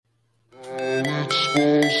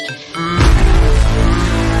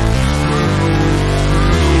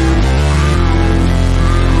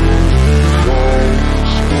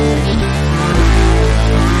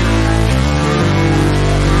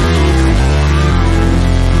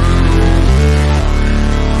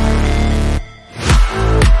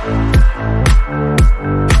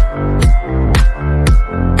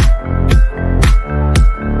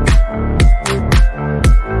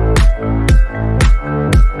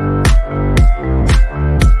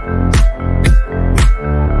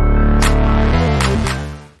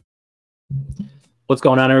What's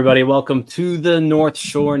going on, everybody? Welcome to the North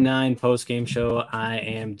Shore 9 post-game show. I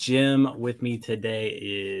am Jim. With me today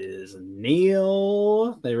is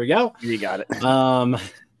Neil. There we go. You got it.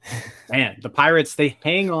 Man, the Pirates, they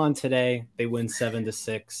hang on today. They win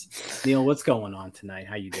 7-6. Neil, what's going on tonight?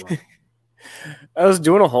 How you doing? I was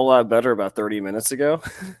doing a whole lot better about 30 minutes ago.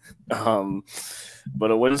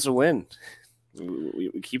 But a win's a win.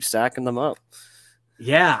 We keep stacking them up.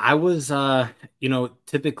 Yeah, I was,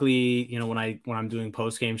 typically, when I'm doing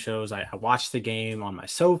post-game shows, I watch the game on my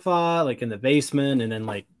sofa, like in the basement, and then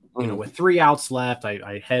with 3 outs left,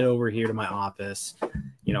 I head over here to my office,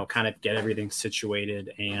 kind of get everything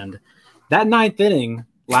situated. And that 9th inning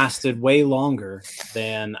lasted way longer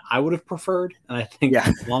than I would have preferred. And I think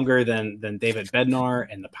longer than David Bednar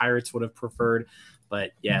and the Pirates would have preferred.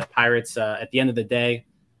 But yeah, the Pirates, at the end of the day,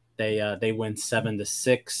 they win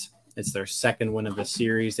 7-6. It's their second win of the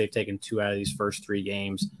series. They've taken 2 out of these first 3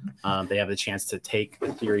 games. They have the chance to take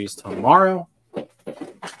the series tomorrow.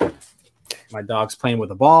 My dog's playing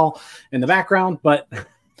with a ball in the background, but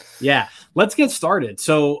yeah, let's get started.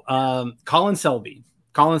 So Colin Selby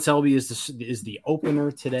is the opener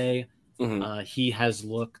today. Mm-hmm. He has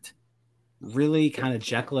looked really kind of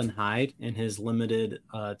Jekyll and Hyde in his limited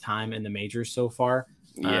time in the majors so far.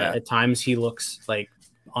 At times he looks like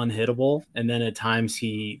unhittable, and then at times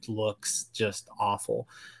he looks just awful.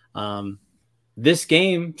 This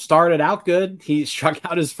game started out good. He struck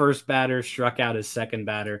out his first batter, struck out his second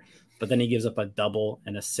batter, but then he gives up a double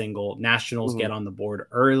and a single. Nationals get on the board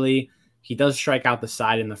early. He does strike out the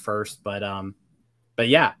side in the first, but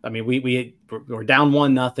yeah, I mean, we're down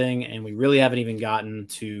 1-0, and we really haven't even gotten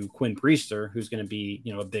to Quinn Priester, who's going to be,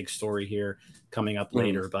 a big story here coming up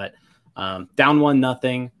later. But down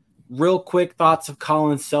 1-0. Real quick thoughts of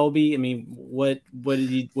Colin Selby. I mean, what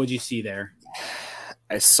did you see there?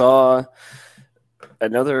 I saw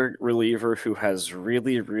another reliever who has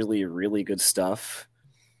really, really, really good stuff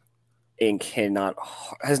and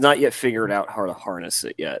has not yet figured out how to harness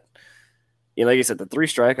it yet. Like I said, the 3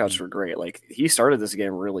 strikeouts were great. Like, he started this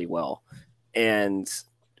game really well, but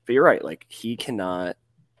you're right. Like, he cannot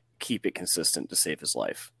keep it consistent to save his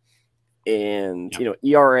life. And,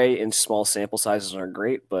 ERA in small sample sizes aren't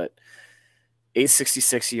great, but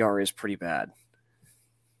 8.66 ERA is pretty bad.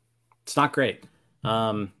 It's not great.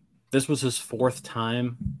 This was his 4th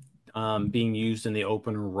time being used in the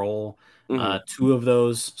opener role. 2 of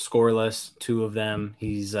those scoreless, 2 of them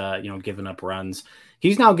he's given up runs.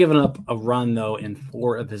 He's now given up a run, though, in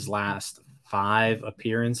 4 of his last 5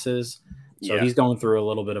 appearances. So he's going through a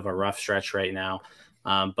little bit of a rough stretch right now.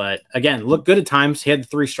 But again, looked good at times. He had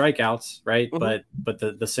 3 strikeouts, right? But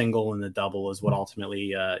the single and the double is what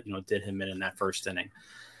ultimately did him in that first inning.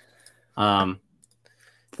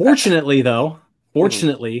 Fortunately,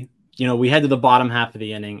 we head to the bottom half of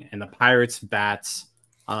the inning, and the Pirates bats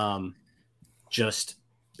just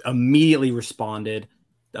immediately responded.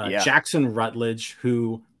 Jackson Rutledge,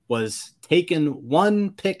 who was taken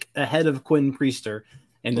 1 pick ahead of Quinn Priester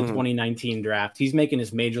in the 2019 draft. He's making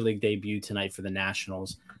his major league debut tonight for the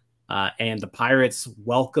Nationals. And the Pirates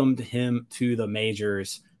welcomed him to the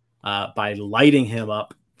majors by lighting him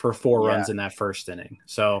up for 4 runs in that first inning.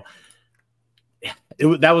 So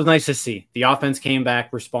that was nice to see. The offense came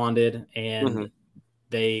back, responded, and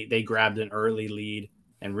they grabbed an early lead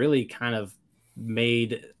and really kind of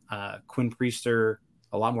made Quinn Priester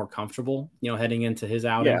a lot more comfortable, heading into his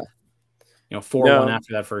outing. 4-1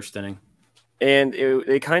 after that first inning. And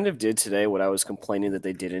they kind of did today what I was complaining that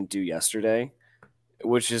they didn't do yesterday,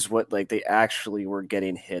 which is what they actually were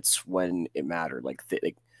getting hits when it mattered. Like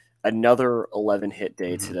another 11 hit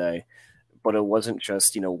day today, but it wasn't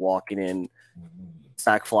just walking in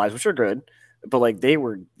sack flies, which are good, but they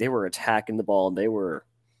were attacking the ball, and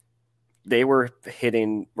they were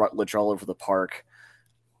hitting Rutledge all over the park,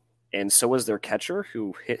 and so was their catcher,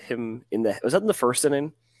 who hit him was that in the first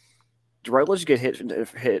inning? Did Reynolds get hit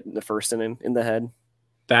in the first inning in the head?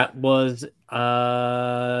 That was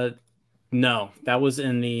no. That was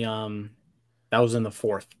in the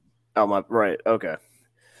fourth. Oh my, right. Okay.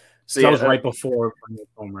 So that was right before the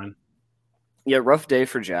home run. Yeah, rough day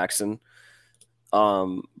for Jackson.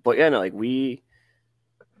 But yeah, no, like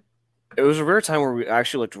it was a rare time where we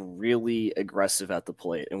actually looked really aggressive at the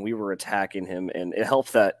plate and we were attacking him. And it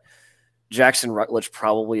helped that Jackson Rutledge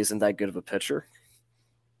probably isn't that good of a pitcher,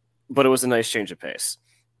 but it was a nice change of pace.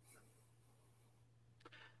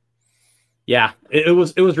 Yeah, it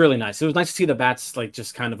was really nice. It was nice to see the bats like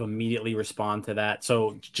just kind of immediately respond to that.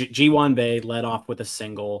 So G1 Bay led off with a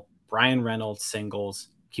single, Bryan Reynolds singles,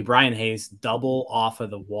 Brian Hayes double off of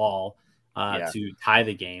the wall to tie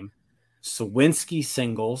the game. Sawinski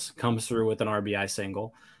singles comes through with an RBI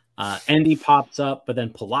single. Endy pops up, but then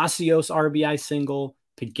Palacios RBI single,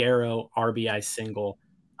 Piguero RBI single.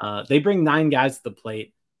 They bring 9 guys to the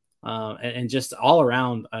plate. And just all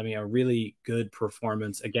around, I mean, a really good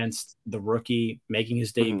performance against the rookie making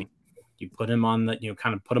his debut. You put him on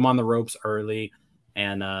kind of put him on the ropes early,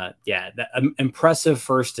 and impressive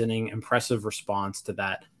first inning, impressive response to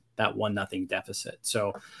that 1-0 deficit.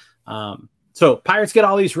 So, so Pirates get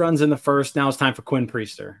all these runs in the first. Now it's time for Quinn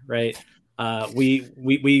Priester, right?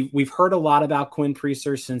 We've heard a lot about Quinn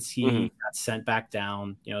Priester since he got sent back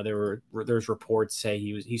down. You know, there's reports say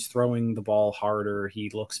he's throwing the ball harder, he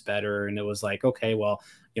looks better, and it was like, okay, well,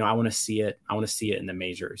 you know, I want to see it in the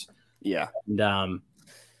majors. Yeah. And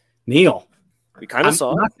Neil, we kind of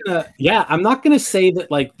saw. I'm not gonna say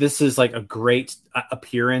that like this is like a great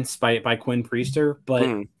appearance by Quinn Priester, but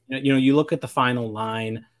you know, you look at the final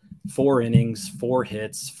line. 4 innings, 4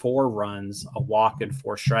 hits, 4 runs, a walk, and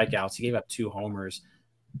 4 strikeouts. He gave up 2 homers.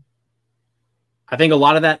 I think a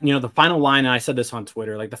lot of that, you know, the final line, and I said this on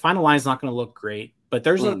Twitter, like the final line is not going to look great, but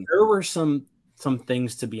there were some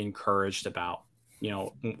things to be encouraged about, you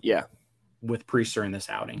know, with Priester in this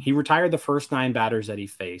outing. He retired the first 9 batters that he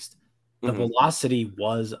faced. The velocity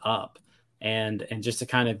was up, and just to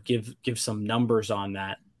kind of give some numbers on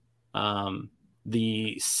that,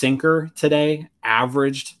 the sinker today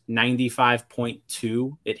averaged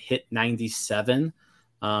 95.2. It hit 97.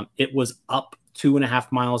 It was up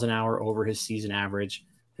 2.5 miles an hour over his season average.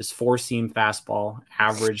 His 4-seam fastball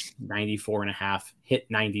averaged 94.5, hit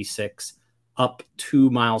 96, up 2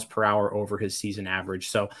 miles per hour over his season average.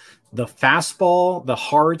 So the fastball, the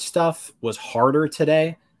hard stuff was harder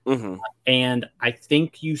today. And I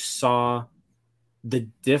think you saw the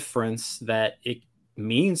difference that it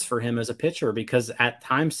means for him as a pitcher, because at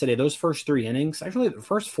times today, those first 3 innings, actually the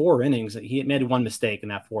first 4 innings, he made 1 mistake in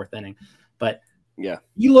that 4th inning, but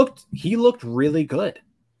he looked really good.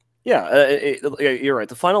 You're right.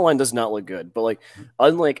 The final line does not look good, but like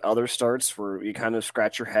unlike other starts where you kind of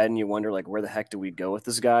scratch your head and you wonder like where the heck do we go with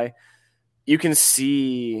this guy, you can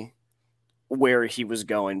see where he was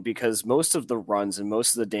going, because most of the runs and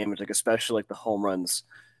most of the damage, like especially like the home runs,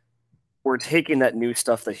 were taking that new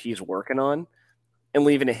stuff that he's working on and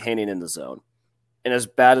leaving it hanging in the zone. And as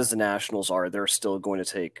bad as the Nationals are, they're still going to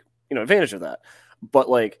take, you know, advantage of that. But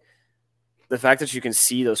like the fact that you can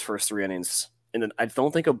see those first 3 innings, and then I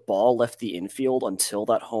don't think a ball left the infield until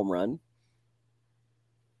that home run.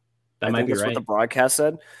 I think that's what the broadcast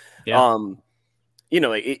said. Yeah. You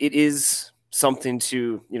know, it is something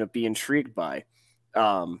to, you know, be intrigued by.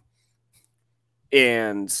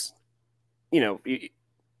 And, you know,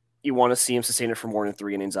 you want to see him sustain it for more than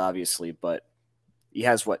 3 innings, obviously, but he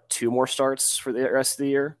has 2 more starts for the rest of the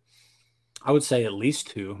year? I would say at least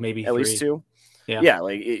 2, maybe 3. At least 2? Yeah,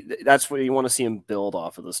 like that's what you want to see him build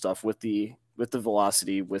off of the stuff with the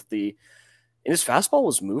velocity, and his fastball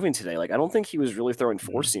was moving today. Like I don't think he was really throwing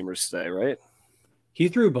 4-seamers today, right? He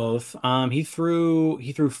threw both. He threw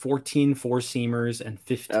 14 4-seamers and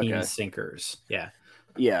 15 sinkers. Yeah.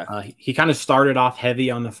 He kind of started off heavy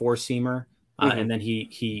on the 4-seamer, and then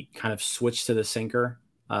he kind of switched to the sinker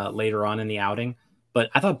later on in the outing. But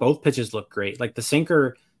I thought both pitches looked great. Like the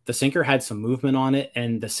sinker had some movement on it,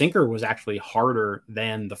 and the sinker was actually harder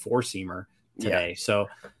than the 4-seamer today. So,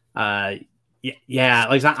 like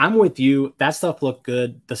I'm with you. That stuff looked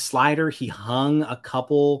good. The slider, he hung a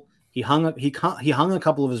couple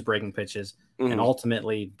of his breaking pitches, and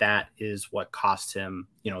ultimately that is what cost him,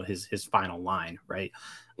 you know, his final line, right?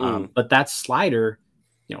 But that slider,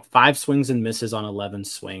 you know, 5 swings and misses on 11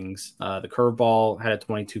 swings. The curveball had a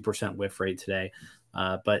 22% whiff rate today.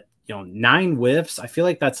 But, you know, 9 whiffs, I feel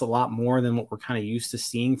like that's a lot more than what we're kind of used to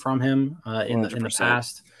seeing from him in the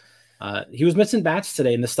past. He was missing bats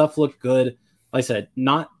today, and the stuff looked good. Like I said,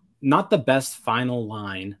 not the best final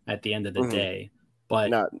line at the end of the day, but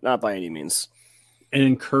not by any means. An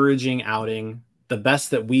encouraging outing, the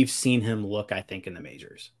best that we've seen him look, I think, in the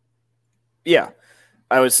majors. Yeah,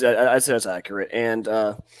 I'd say that's accurate. And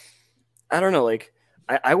I don't know, like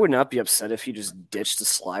I would not be upset if he just ditched the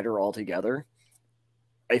slider altogether.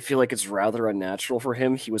 I feel like it's rather unnatural for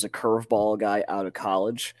him. He was a curveball guy out of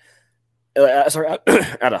college. sorry,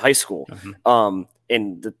 out of high school. Mm-hmm.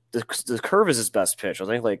 And the curve is his best pitch. I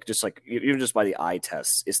think even just by the eye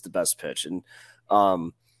test, it's the best pitch. And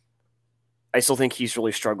I still think he's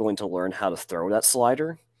really struggling to learn how to throw that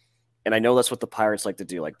slider. And I know that's what the Pirates like to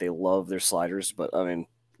do. Like, they love their sliders, but I mean,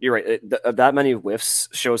 you're right. That many whiffs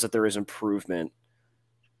shows that there is improvement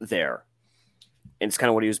there. And it's kind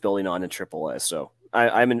of what he was building on in AAA. So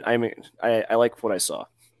I like what I saw.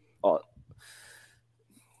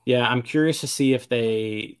 Yeah, I'm curious to see if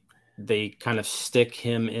they kind of stick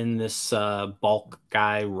him in this bulk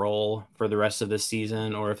guy role for the rest of the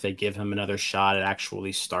season, or if they give him another shot at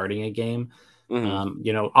actually starting a game.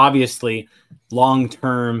 Mm-hmm. Obviously, long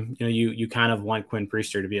term, you kind of want Quinn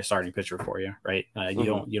Priester to be a starting pitcher for you, right? You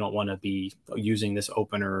don't want to be using this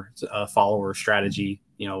opener follower strategy,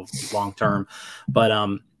 long term. But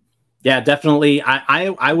yeah, definitely,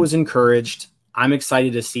 I was encouraged. I'm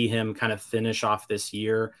excited to see him kind of finish off this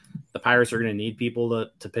year. The Pirates are going to need people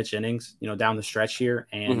to pitch innings, down the stretch here,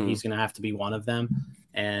 and he's going to have to be one of them.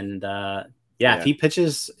 And if he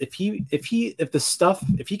pitches, if he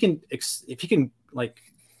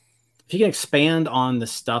can expand on the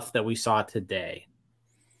stuff that we saw today,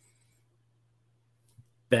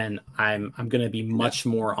 then I'm going to be much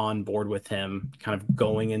more on board with him kind of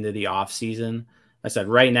going into the off season. I said,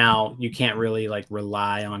 right now, you can't really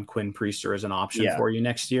rely on Quinn Priester as an option for you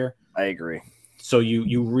next year. I agree. So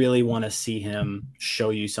you really want to see him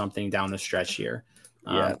show you something down the stretch here.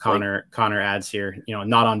 Connor adds here,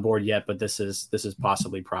 not on board yet, but this is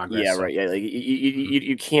possibly progress. Yeah, right. Yeah,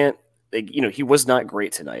 you can't, he was not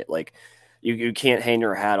great tonight. You can't hang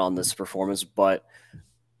your hat on this performance, but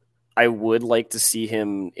I would like to see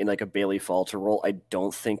him in a Bailey Falter role. I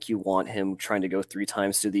don't think you want him trying to go 3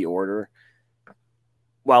 times through the order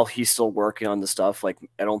while he's still working on the stuff. I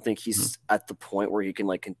don't think he's at the point where he can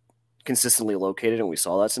consistently locate it, and we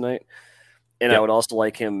saw that tonight. And I would also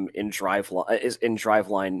like him in drive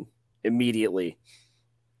line immediately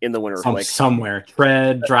in the winter. Somewhere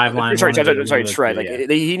tread drive line. Sorry, tread.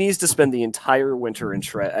 He needs to spend the entire winter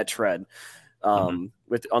at tread on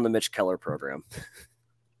the Mitch Keller program.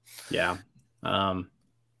 Yeah. I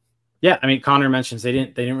mean, Connor mentions they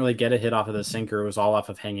didn't really get a hit off of the sinker. It was all off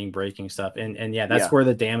of hanging breaking stuff. And that's where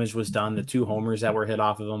the damage was done. The 2 homers that were hit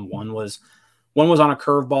off of him, one was on a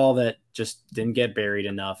curveball that just didn't get buried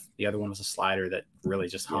enough. The other one was a slider that really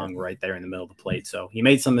just hung right there in the middle of the plate. So he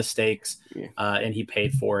made some mistakes and he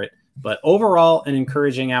paid for it. But overall, an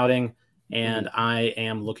encouraging outing. And I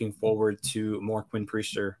am looking forward to more Quinn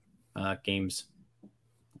Priester games,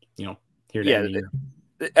 here to end the year.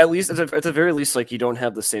 At least, at the very least, you don't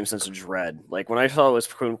have the same sense of dread. When I saw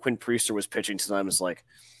Quinn Priester was pitching tonight, I was like,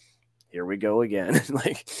 here we go again.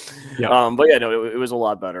 But it was a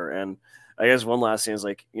lot better. And I guess one last thing is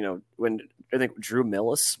when I think Drew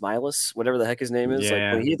Milas, whatever the heck his name is,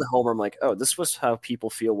 when he hit the homer, I'm like, oh, this was how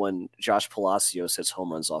people feel when Josh Palacios hits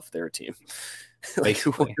home runs off their team. Who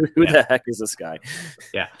the heck is this guy?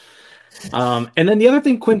 Yeah. And then the other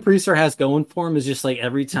thing Quinn Priester has going for him is just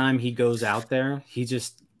every time he goes out there,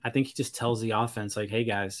 I think he just tells the offense hey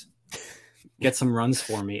guys, get some runs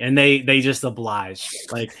for me. And they just oblige.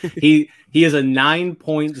 He is a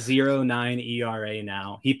 9.09 ERA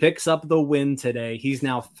now. He picks up the win today. He's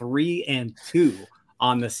now 3-2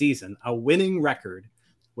 on the season, a winning record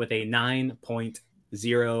with a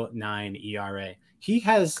 9.09 ERA. He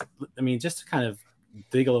has, just to kind of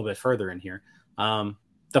dig a little bit further in here,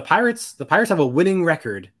 the Pirates have a winning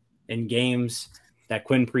record in games that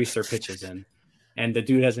Quinn Priester pitches in, and the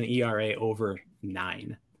dude has an ERA over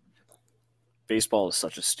 9. Baseball is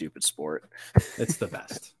such a stupid sport. It's the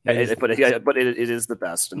best. But it is the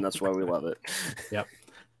best, and that's why we love it. Yep.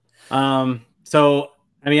 So,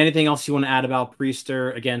 anything else you want to add about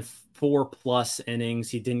Priester? Again, 4+ innings.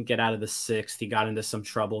 He didn't get out of the 6th. He got into some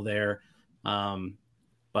trouble there.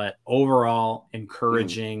 But overall,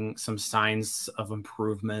 encouraging, some signs of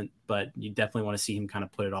improvement, but you definitely want to see him kind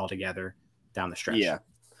of put it all together down the stretch. Yeah.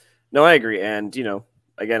 No, I agree. And,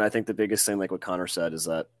 again, I think the biggest thing, like what Connor said, is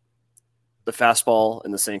that the fastball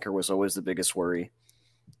and the sinker was always the biggest worry.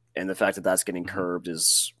 And the fact that that's getting curbed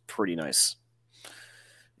is pretty nice.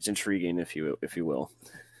 It's intriguing, if you will.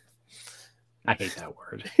 I hate that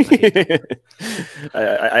word.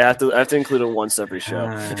 I have to include it once every show.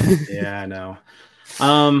 Yeah, I know.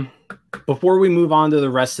 Before we move on to the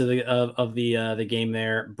rest of the game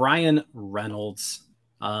there, Bryan Reynolds.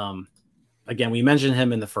 Again, we mentioned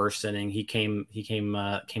him in the first inning. He came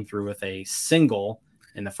through with a single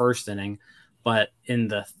in the first inning, but in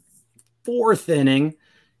the 4th inning,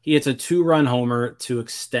 he hits a 2-run homer to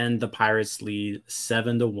extend the Pirates' lead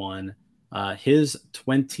 7-1. His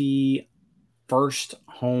 23rd first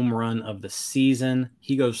home run of the season.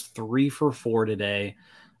 He goes 3 for 4 today.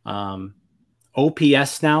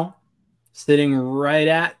 OPS now sitting right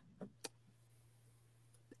at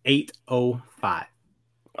 805.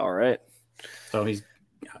 All right. So he's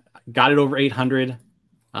got it over 800.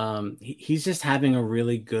 He's just having a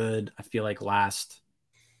really good, I feel like, last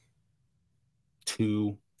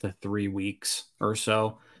 2 to 3 weeks or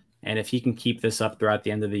so. And if he can keep this up throughout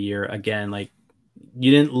the end of the year, again, like,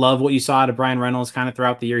 you didn't love what you saw out of Bryan Reynolds kind of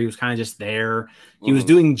throughout the year. He was kind of just there. He was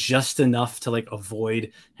doing just enough to like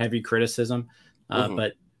avoid heavy criticism.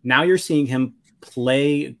 But now you're seeing him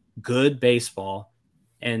play good baseball.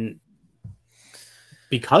 And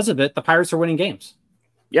because of it, the Pirates are winning games.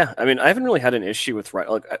 Yeah, I mean, I haven't really had an issue with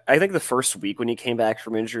like. I think the first week when he came back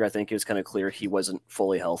from injury, I think it was kind of clear he wasn't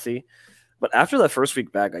fully healthy. But after that first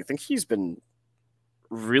week back, I think he's been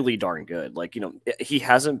really darn good. Like, he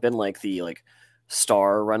hasn't been like the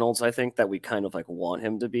star Reynolds, I think, that we kind of like want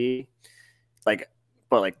him to be. Like,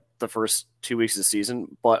 but like the first 2 weeks of the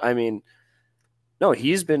season. But I mean, no,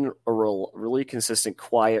 he's been a really consistent,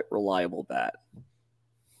 quiet, reliable bat.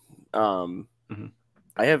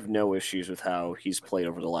 I have no issues with how he's played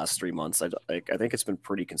over the last 3 months. I think it's been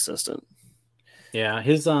pretty consistent. Yeah,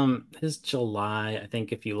 his July, I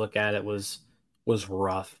think if you look at it, was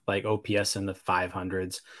rough, like OPS in the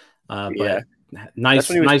 500s. But nice.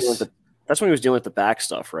 That's when he was dealing with the back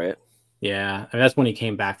stuff, right? Yeah, I mean, that's when he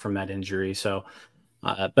came back from that injury. So,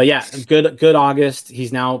 but yeah, good August.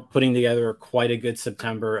 He's now putting together quite a good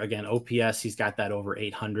September. Again, OPS, he's got that over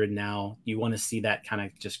 800 now. You want to see that kind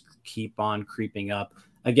of just keep on creeping up.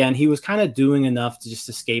 Again, he was kind of doing enough to just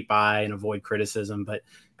escape by and avoid criticism, but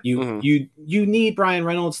you need Bryan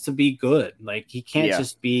Reynolds to be good. Like, he can't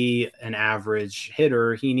just be an average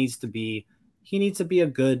hitter. He needs to be a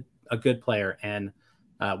good player, and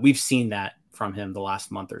we've seen that from him the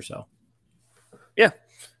last month or so. Yeah.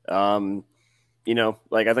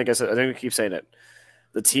 Like I think I said, I think we keep saying it.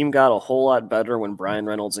 The team got a whole lot better when Bryan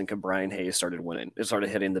Reynolds and Brian Hayes started winning. It started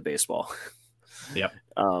hitting the baseball. Yep.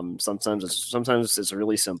 Sometimes it's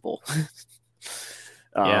really simple.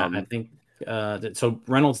 I think so.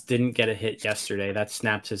 Reynolds didn't get a hit yesterday. That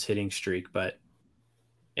snapped his hitting streak, but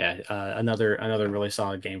yeah, another really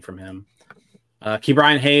solid game from him.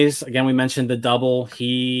 Brian Hayes, again, we mentioned the double.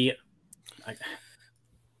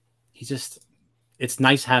 It's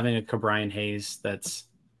nice having a Brian Hayes that's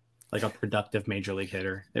like a productive major league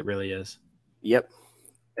hitter. It really is. Yep.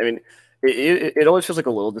 I mean, it always feels like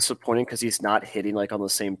a little disappointing because he's not hitting like on the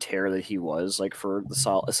same tear that he was like for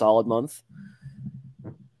a solid month.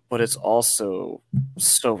 But it's also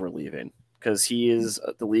so relieving because he is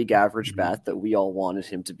the league average bat that we all wanted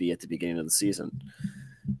him to be at the beginning of the season.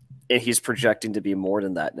 And he's projecting to be more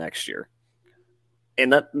than that next year.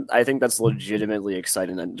 And I think that's legitimately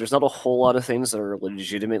exciting. And there's not a whole lot of things that are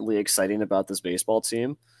legitimately exciting about this baseball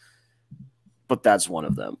team, but that's one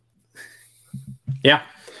of them. Yeah.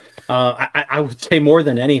 I would say more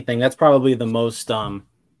than anything, that's probably the most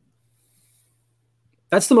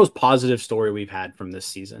that's the most positive story we've had from this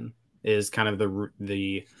season, is kind of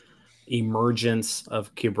the emergence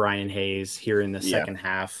of Brian Hayes here in the second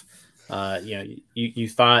half. You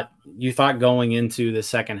thought going into the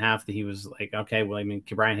second half that he was like, okay, well, I mean,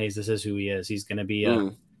 Brian Hayes, this is who he is. He's going to be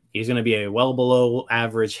a well below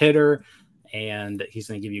average hitter, and he's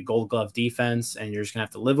going to give you Gold Glove defense, and you're just going to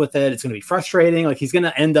have to live with it. It's going to be frustrating. Like, he's going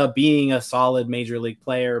to end up being a solid major league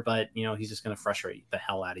player, but he's just going to frustrate the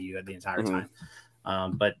hell out of you the entire time.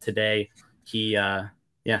 But today he kind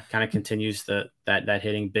of continues that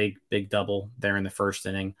hitting big double there in the first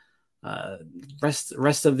inning.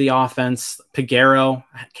 Rest of the offense, Peguero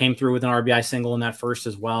came through with an RBI single in that first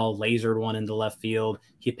as well, lasered one into left field.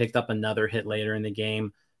 He picked up another hit later in the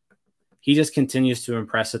game. He just continues to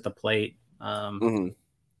impress at the plate.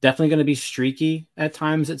 Definitely going to be streaky at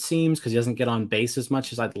times, it seems, because he doesn't get on base as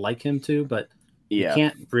much as I'd like him to, but you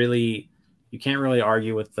can't really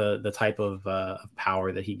argue with the type of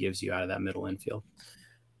power that he gives you out of that middle infield.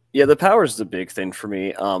 Yeah, the power is the big thing for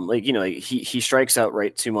me. He strikes out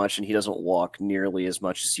right too much, and he doesn't walk nearly as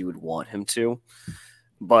much as you would want him to.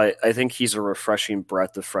 But I think he's a refreshing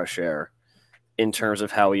breath of fresh air in terms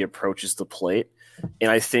of how he approaches the plate.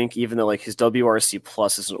 And I think even though like his WRC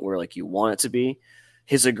plus isn't where like you want it to be,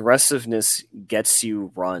 his aggressiveness gets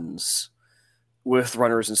you runs with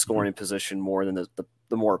runners in scoring position more than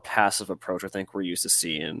the more passive approach I think we're used to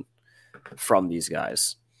seeing from these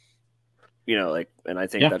guys. And I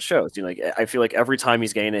think that shows. I feel like every time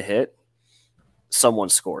he's getting a hit, someone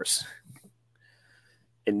scores.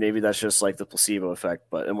 And maybe that's just like the placebo effect,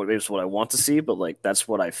 and maybe it's what I want to see, but like that's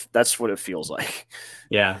what it feels like.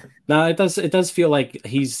 Yeah, no, it does feel like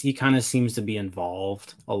he kind of seems to be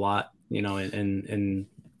involved a lot, in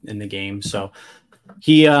the game. So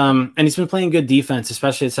and he's been playing good defense,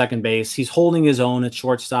 especially at second base. He's holding his own at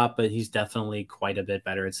shortstop, but he's definitely quite a bit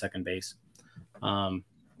better at second base.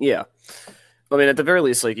 Yeah, I mean, at the very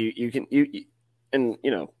least, like league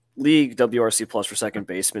WRC plus for second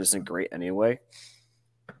baseman isn't great anyway.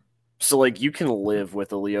 So like you can live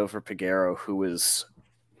with a Leo for Piguero who is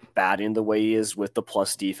batting the way he is with the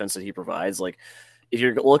plus defense that he provides. Like if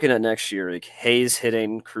you're looking at next year, like Hayes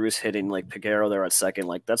hitting, Cruz hitting, like Piguero there at second,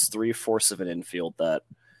 like that's 3/4 of an infield that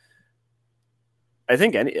I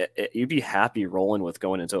think you'd be happy rolling with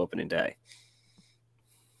going into opening day.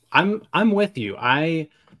 I'm with you.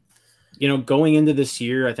 Going into this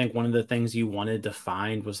year, I think one of the things you wanted to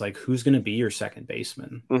find was like, who's going to be your second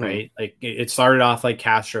baseman, right? Like it started off like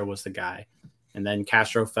Castro was the guy, and then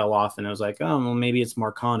Castro fell off, and it was like, oh, well, maybe it's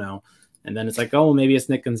Marcano, and then it's like, oh, well, maybe it's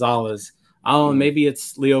Nick Gonzalez, oh, maybe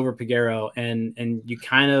it's Leo over Piguero, and you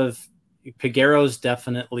kind of Piguero's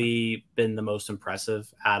definitely been the most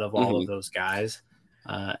impressive out of all of those guys,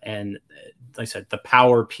 and like I said, the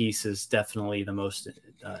power piece is definitely the most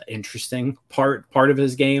interesting part of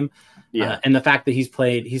his game. Yeah, and the fact that he's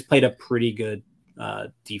played a pretty good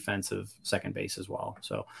defensive second base as well.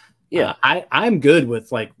 So yeah, I'm good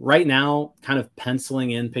with like right now, kind of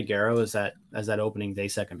penciling in Piguero as that opening day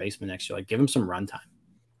second baseman next year. Like give him some run time.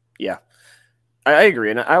 Yeah, I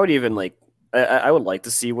agree, and I would even like I would like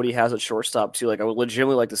to see what he has at shortstop too. Like I would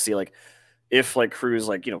legitimately like to see like if like Cruz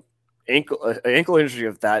like ankle injury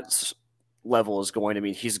of that level is going to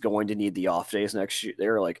mean he's going to need the off days next year.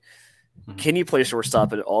 They're like, can you play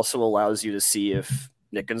shortstop? It also allows you to see if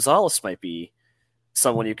Nick Gonzalez might be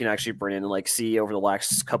someone you can actually bring in and like see over the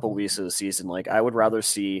last couple of weeks of the season. Like I would rather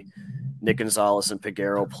see Nick Gonzalez and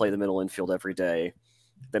Piguero play the middle infield every day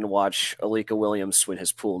than watch Alika Williams swing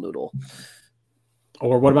his pool noodle.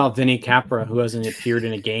 Or what about Vinny Capra, who hasn't appeared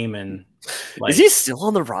in a game and is he still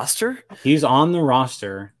on the roster? He's on the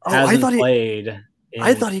roster. Hasn't played.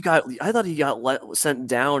 I thought he got sent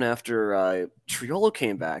down after Triolo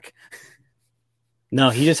came back. No,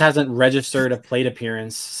 he just hasn't registered a plate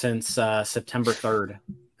appearance since September 3rd.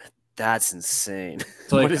 That's insane.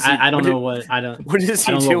 So like, I don't know what What is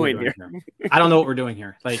he doing here? I don't know what we're doing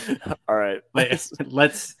here. Like, all right,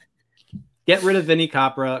 let's get rid of Vinny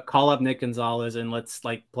Capra, call up Nick Gonzalez, and let's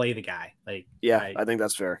like play the guy. Like, yeah, I think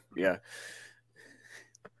that's fair. Yeah,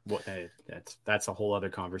 that's a whole other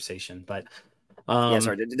conversation, but.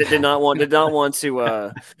 Sorry. Did not want to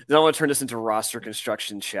turn this into roster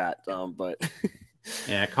construction chat. But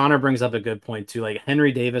yeah, Connor brings up a good point too. Like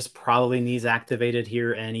Henry Davis probably needs activated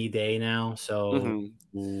here any day now. So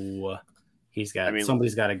somebody's got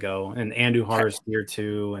to go, and Andujar's here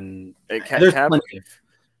too, and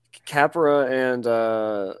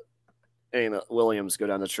Capra and Williams go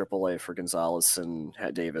down to AAA for Gonzalez and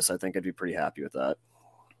Davis. I think I'd be pretty happy with that.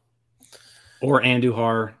 Or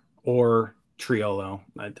Andujar or Triolo,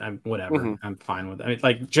 I'm whatever. I'm fine with it. I mean,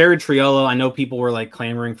 like Jared Triolo, I know people were like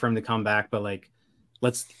clamoring for him to come back, but like,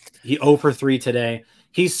 he 0 for 3 today.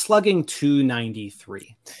 He's slugging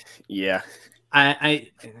 293. Yeah,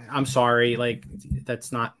 I'm sorry, like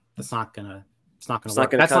that's not gonna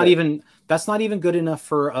work. That's not even good enough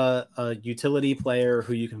for a utility player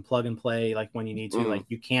who you can plug and play like when you need to. Like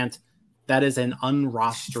you can't. That is an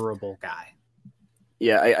unrosterable guy.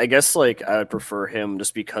 Yeah, I guess like I would prefer him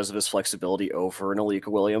just because of his flexibility over an Alika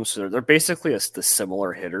Williams. So they're basically the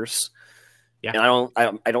similar hitters. Yeah, and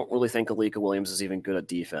I don't really think Alika Williams is even good at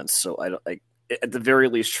defense. So at the very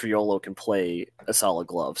least, Triolo can play a solid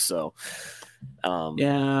glove. So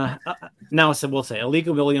now we'll say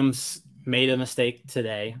Alika Williams made a mistake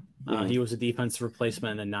today. He was a defensive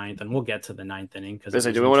replacement in the 9th, and we'll get to the 9th inning because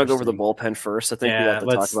do we want to go over the bullpen first? I think we have to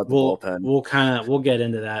talk about the bullpen. We'll get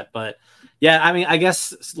into that, but. Yeah, I mean, I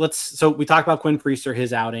guess so we talked about Quinn Priester,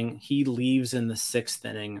 his outing. He leaves in the 6th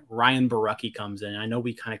inning. Ryan Borucki comes in. I know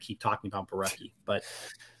we kind of keep talking about Borucki, but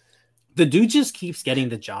the dude just keeps getting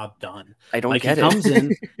the job done. I don't get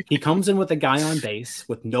it. He comes in with a guy on base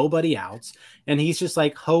with nobody outs, and he's just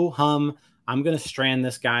like, ho hum, I'm going to strand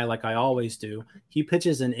this guy like I always do. He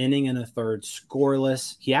pitches an inning and a third,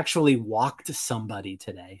 scoreless. He actually walked somebody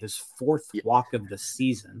today, his 4th walk of the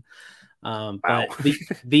season. But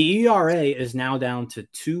the ERA is now down to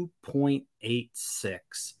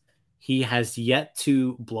 2.86. He has yet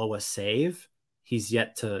to blow a save. He's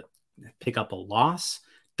yet to pick up a loss.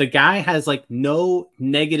 The guy has like no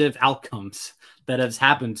negative outcomes that has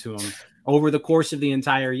happened to him over the course of the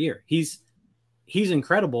entire year. He's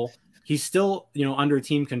incredible. he's still, under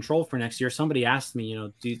team control for next year. Somebody asked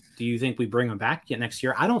me, do you think we bring him back yet next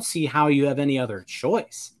year? I don't see how you have any other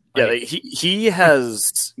choice. Yeah, he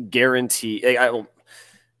has guaranteed.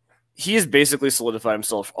 He has basically solidified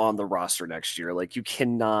himself on the roster next year. Like, you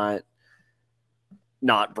cannot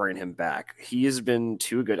not bring him back. He has been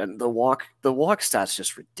too good, and the walk stats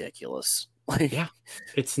just ridiculous. Like, yeah,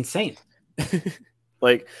 it's insane.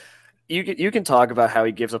 Like, you can talk about how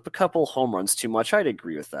he gives up a couple home runs too much. I'd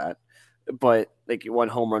agree with that, but like 1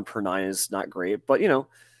 home run per 9 is not great. But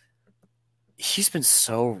he's been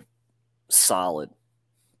so solid,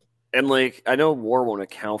 and like, I know WAR won't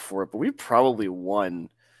account for it, but we probably won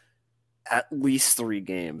at least 3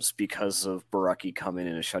 games because of Borucki coming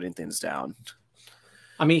in and shutting things down.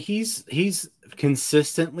 I mean, he's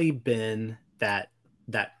consistently been that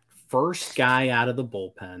first guy out of the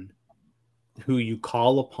bullpen who you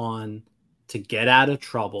call upon to get out of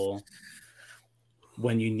trouble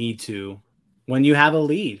when you need to, when you have a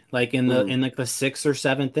lead, like in the 6th or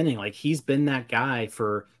 7th inning. Like, he's been that guy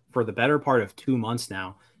for the better part of 2 months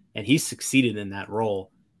now, and he's succeeded in that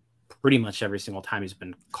role pretty much every single time he's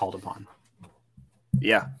been called upon.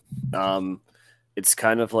 Yeah. It's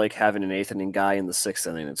kind of like having an 8th inning guy in the 6th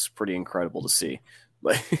inning. It's pretty incredible to see.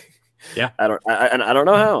 Like, yeah, I don't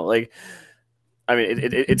know how. Like, I mean,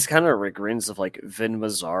 it's kind of regrins of like Vin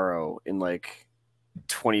Mazzaro in like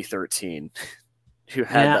 2013, who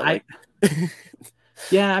had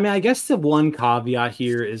yeah, I mean, I guess the one caveat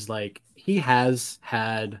here is like he has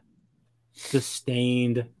had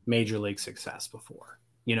sustained major league success before.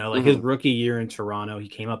 His rookie year in Toronto, he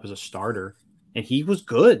came up as a starter and he was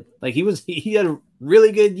good. Like, he had a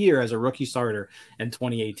really good year as a rookie starter in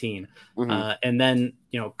 2018. And then,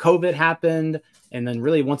 COVID happened. And then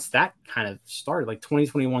really once that kind of started, like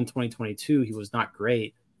 2021, 2022, he was not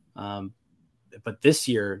great. But this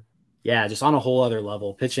year, yeah, just on a whole other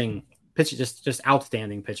level, pitching, just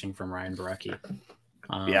outstanding pitching from Ryan Borucki.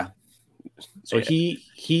 Yeah. So he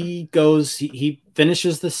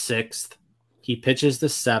finishes the 6th. He pitches the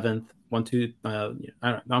 7th.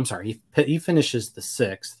 I'm sorry. He finishes the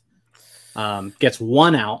 6th. Gets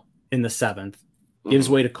 1 out in the 7th. Gives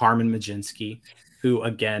way to Carmen Mlodzinski, who,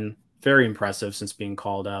 again, very impressive since being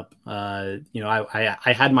called up. I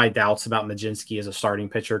had my doubts about Mlodzinski as a starting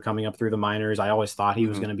pitcher coming up through the minors. I always thought he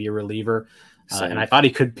was going to be a reliever, and I thought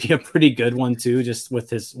he could be a pretty good one too, just with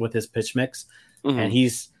his pitch mix. And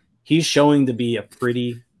he's showing to be a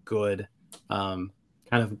pretty good kind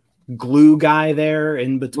of glue guy there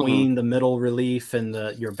in between the middle relief and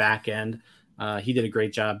your back end. He did a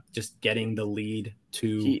great job just getting the lead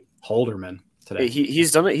to Holderman today.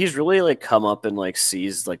 He's done it. He's really like come up and like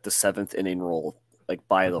seized like the 7th inning role like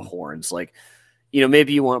by the horns. Like,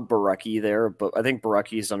 maybe you want Borucki there, but I think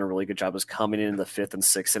Borucki's done a really good job as coming in the 5th and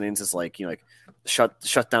 6th innings is like, like shut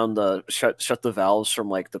the valves from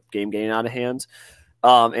like the game getting out of hand.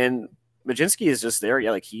 And Mlodzinski is just there.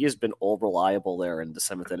 Yeah, like he has been all reliable there in the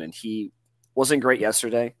 7th inning. He wasn't great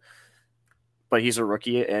yesterday, but he's a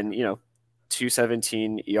rookie, and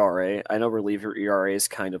 2.17 ERA. I know reliever ERA is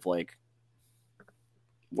kind of like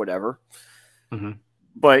whatever,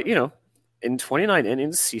 but in 29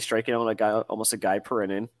 innings, he's striking out almost a guy per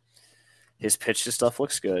inning. His pitch to stuff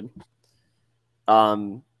looks good.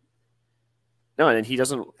 No, and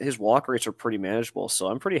his walk rates are pretty manageable, so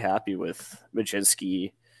I'm pretty happy with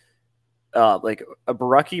Mlodzinski. Like a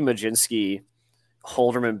Borucki, Mlodzinski,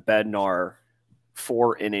 Holderman, Bednar,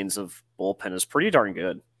 4 innings of bullpen is pretty darn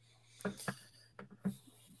good.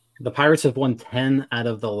 The Pirates have won 10 out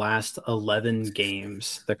of the last 11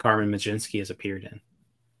 games that Carmen Mlodzinski has appeared in.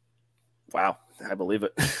 Wow, I believe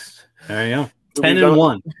it. There you go.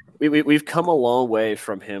 10-1. We've come a long way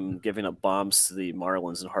from him giving up bombs to the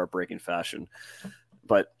Marlins in heartbreaking fashion.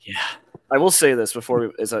 But yeah, I will say this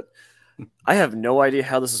is that I have no idea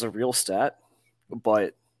how this is a real stat,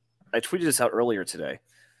 but I tweeted this out earlier today.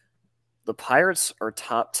 The Pirates are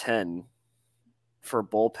top 10 for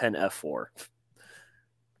bullpen F4.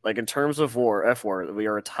 Like, in terms of F4, we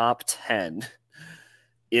are a top 10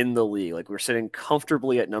 in the league. Like, we're sitting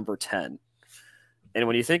comfortably at number 10. And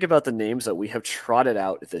when you think about the names that we have trotted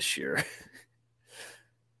out this year,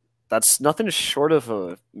 that's nothing short of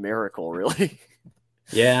a miracle, really.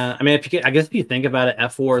 Yeah, I mean, I guess if you think about it,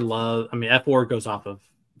 F4 goes off of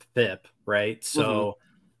FIP, right? So,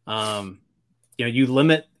 you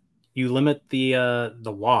limit the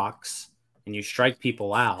walks and you strike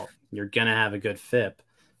people out, you're gonna have a good FIP,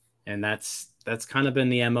 and that's kind of been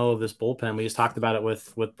the MO of this bullpen. We just talked about it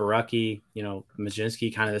with Borucki,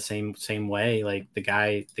 Mlodzinski, kind of the same way. Like the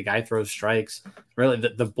guy throws strikes. Really,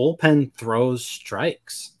 the bullpen throws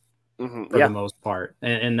strikes for the most part,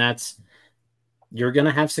 and that's you're going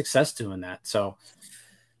to have success doing that. So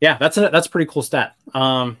yeah, that's a pretty cool stat.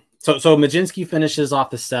 So Majinski finishes off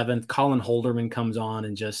the 7th. Colin Holderman comes on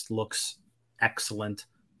and just looks excellent.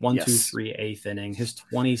 1, 2, 3, 8th inning, his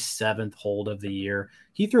 27th hold of the year.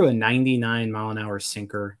 He threw a 99 mile an hour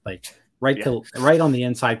sinker, like right on the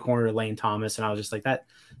inside corner to Lane Thomas, and I was just like,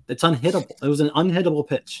 that's unhittable. It was an unhittable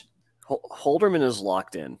pitch. Holderman is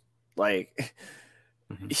locked in. Like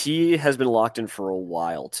he has been locked in for a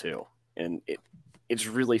while too, and it's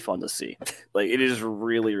really fun to see. Like it is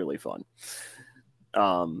really, really fun.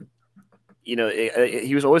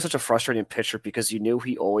 He was always such a frustrating pitcher because you knew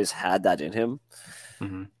he always had that in him.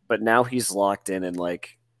 Mm-hmm. But now he's locked in and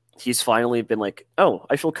like he's finally been like, oh,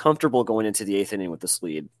 I feel comfortable going into the 8th inning with this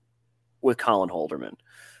lead with Colin Holderman.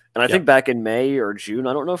 And I think back in May or June,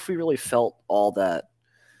 I don't know if we really felt all that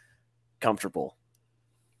comfortable.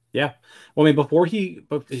 Yeah. Well, I mean,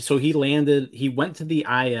 he went to the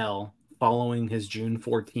IL following his June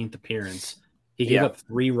 14th appearance. He gave up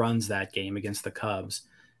 3 runs that game against the Cubs.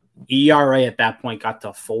 ERA at that point got to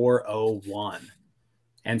 4.01.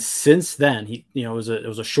 And since then, it was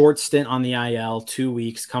a short stint on the IL, 2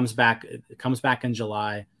 weeks, comes back in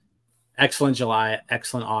July, excellent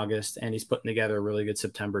August, and he's putting together a really good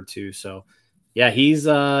September too. So yeah, he's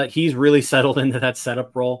really settled into that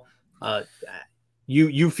setup role.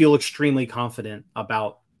 You feel extremely confident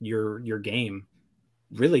about your game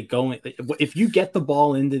really going. If you get the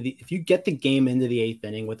game into the 8th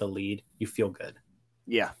inning with a lead, you feel good.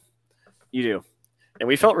 Yeah, you do. And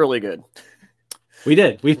we felt really good. We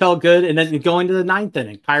did. We felt good. And then going to the 9th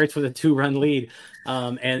inning, Pirates with a 2-run lead.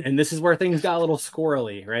 And this is where things got a little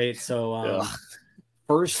squirrely, right? So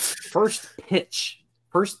first pitch,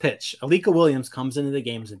 Alika Williams comes into the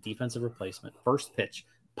game as a defensive replacement. First pitch,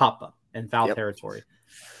 pop up in foul territory.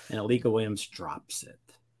 And Alika Williams drops it.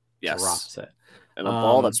 Drops it. And a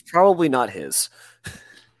ball that's probably not his.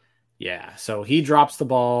 Yeah. So he drops the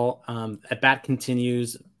ball. At bat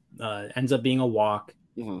continues, ends up being a walk.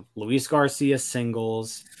 Mm-hmm. Luis Garcia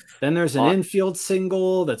singles. Then there's an infield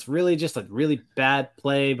single that's really just a really bad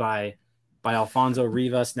play by Alfonso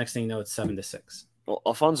Rivas. Next thing you know, it's 7-6. Well,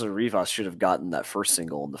 Alfonso Rivas should have gotten that first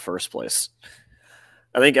single in the first place.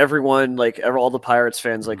 I think everyone, all the Pirates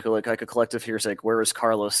fans, like a collective here, is like, where is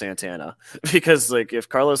Carlos Santana? Because if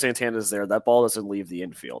Carlos Santana is there, that ball doesn't leave the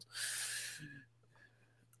infield.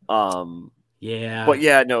 Yeah. But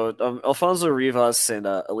yeah, no, Alfonso Rivas and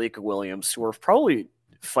Alika Williams, who are probably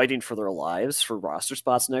fighting for their lives for roster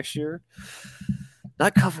spots next year,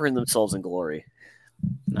 not covering themselves in glory.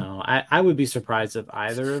 No, I would be surprised if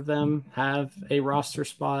either of them have a roster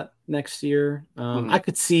spot next year. I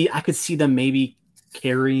could see them maybe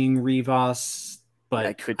carrying Rivas, but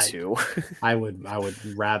I could too. I would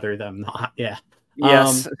rather them not. Yeah.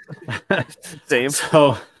 Yes. Same.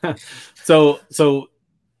 So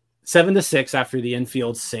 7-6 after the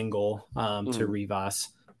infield single to Rivas.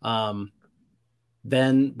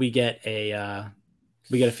 Then we get a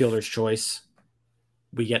fielder's choice.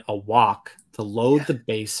 We get a walk to load the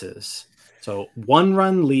bases. So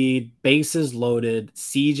 1-run lead, bases loaded,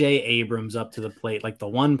 CJ Abrams up to the plate, like the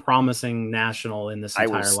one promising national in this entire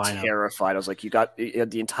lineup. I was terrified. I was like, you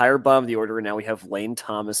had the entire bottom of the order, and now we have Lane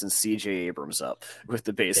Thomas and CJ Abrams up with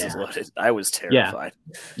the bases loaded. I was terrified.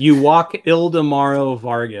 Yeah. You walk Ildemaro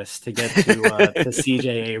Vargas to get to CJ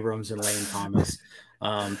Abrams and Lane Thomas.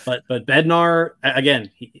 But Bednar, again,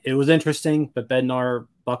 it was interesting, but Bednar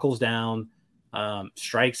buckles down.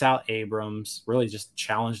 Strikes out Abrams, really just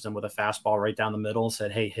challenged him with a fastball right down the middle, said,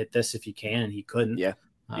 hey, hit this if you can, and he couldn't.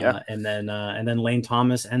 And then Lane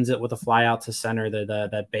Thomas ends it with a fly out to center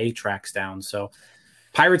that Bay tracks down. So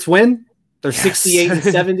Pirates win. They're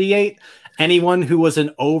 68-78. Anyone who was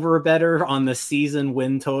an over better on the season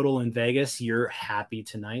win total in Vegas, you're happy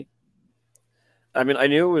tonight. I mean, I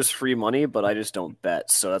knew it was free money, but I just don't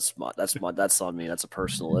bet. So that's on me. That's a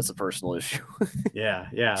personal issue. Yeah.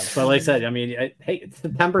 But like I said, I mean, hey, it's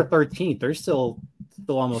September 13th. There's still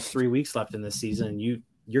almost 3 weeks left in this season.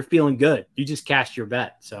 You're feeling good. You just cashed your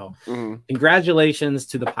bet. So congratulations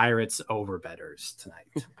to the Pirates over bettors tonight.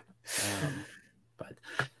 But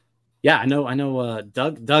yeah, I know.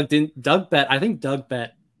 Doug bet. I think Doug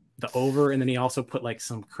bet the over, and then he also put like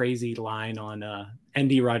some crazy line on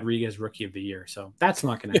Endy Rodriguez Rookie of the Year. So that's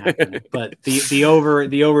not going to happen. But the over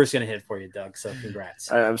is going to hit for you, Doug. So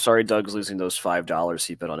congrats. I'm sorry, Doug's losing those $5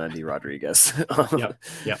 he put on Endy Rodriguez.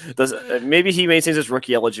 Yep. Maybe he maintains his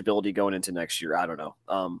rookie eligibility going into next year. I don't know.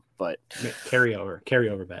 But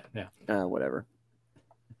carryover bet. Yeah. Whatever.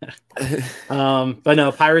 But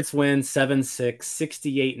no, Pirates win 7-6,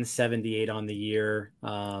 68-78 on the year.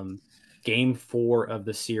 Game 4 of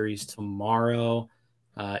the series tomorrow.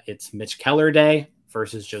 It's Mitch Keller Day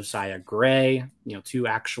versus Josiah Gray. Two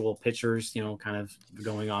actual pitchers, kind of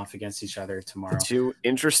going off against each other tomorrow. Two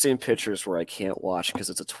interesting pitchers where I can't watch because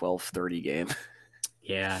it's a 12:30 game.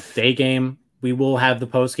 Yeah, day game. We will have the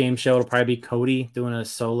post game show. It'll probably be Cody doing a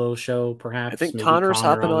solo show, perhaps. I think Maybe Connor's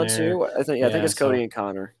Connor hopping on there. too. I think it's Cody and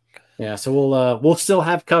Connor. Yeah, so we'll still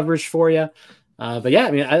have coverage for you. But yeah,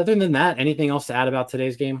 I mean, other than that, anything else to add about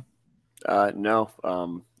today's game? No.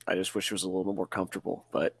 I just wish it was a little bit more comfortable,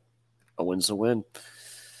 but a win's a win.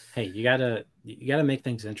 Hey, you gotta make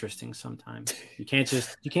things interesting sometimes. You can't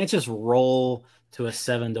just roll to a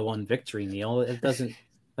 7-1 victory, Neil. It doesn't.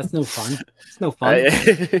 That's no fun. It's no fun.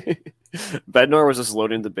 Bednar was just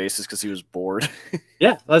loading the bases because he was bored.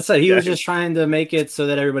 Yeah, let's say he was just trying to make it so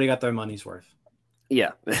that everybody got their money's worth.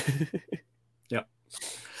 Yeah. Yep.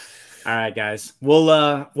 All right, guys.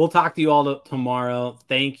 We'll talk to you all tomorrow.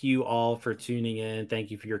 Thank you all for tuning in. Thank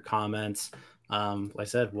you for your comments. Like I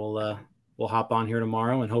said, we'll hop on here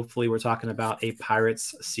tomorrow, and hopefully we're talking about a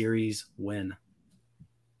Pirates series win.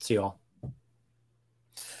 See you all.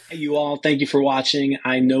 Hey, you all. Thank you for watching.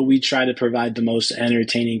 I know we try to provide the most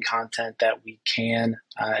entertaining content that we can,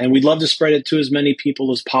 and we'd love to spread it to as many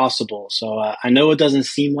people as possible. So I know it doesn't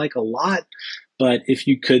seem like a lot, but if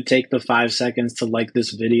you could take the 5 seconds to like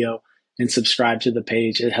this video and subscribe to the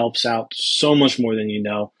page, it helps out so much more than you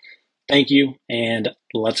know. Thank you, and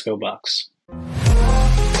let's go Bucks.